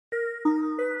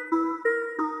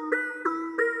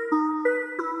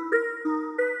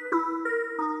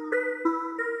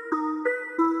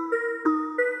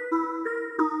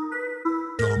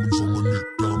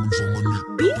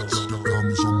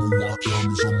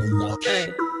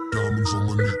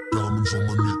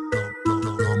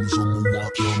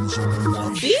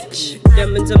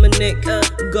diamonds on my neck,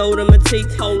 gold on my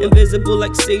teeth, invisible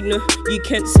like Cena. You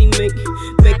can't see me.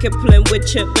 Make a plan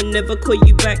with you, but never call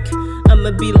you back.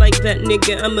 I'ma be like that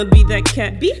nigga, I'ma be that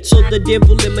cat. So the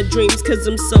devil in my dreams, cause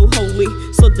I'm so holy.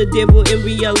 So the devil in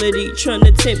reality,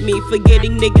 tryna tempt me.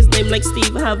 Forgetting niggas name like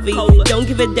Steve Harvey. Don't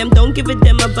give a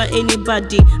damn about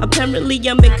anybody. Apparently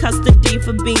I'm in custody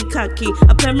for being cocky.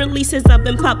 Apparently since I've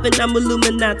been popping, I'm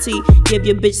Illuminati. Give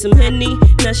your bitch some Henny,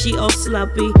 now she all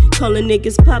sloppy. Calling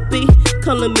niggas poppy,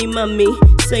 calling me mommy.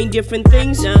 Saying different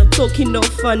things, talking no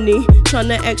funny.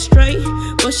 Tryna act straight,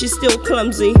 but she's still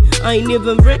clumsy. I ain't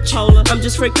even rich, I'm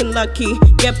just freaking lucky.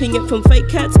 Gapping it from fake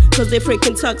cats, cause they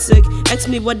freaking toxic. Ask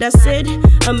me what I said,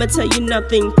 I'ma tell you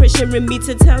nothing. Pressuring me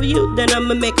to tell you, then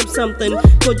I'ma make up something.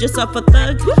 Called yourself a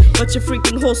thug, but you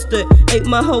freaking hosted. Ate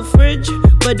my whole fridge,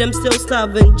 but I'm still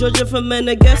starving. Georgia from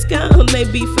Madagascar, or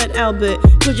maybe Fat Albert.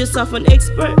 Called yourself an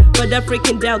expert, but I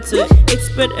freaking doubt it.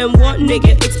 Expert in what,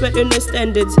 nigga? Expert in the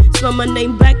standards. Spell my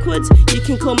name backwards, you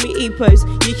can call me Epos.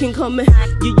 You can call me,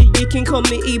 you can call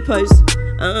me Epos.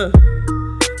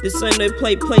 This ain't no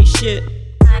play shit.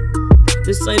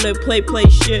 This ain't no play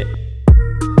shit.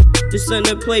 This ain't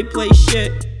no play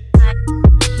shit.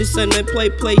 This ain't no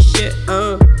play shit.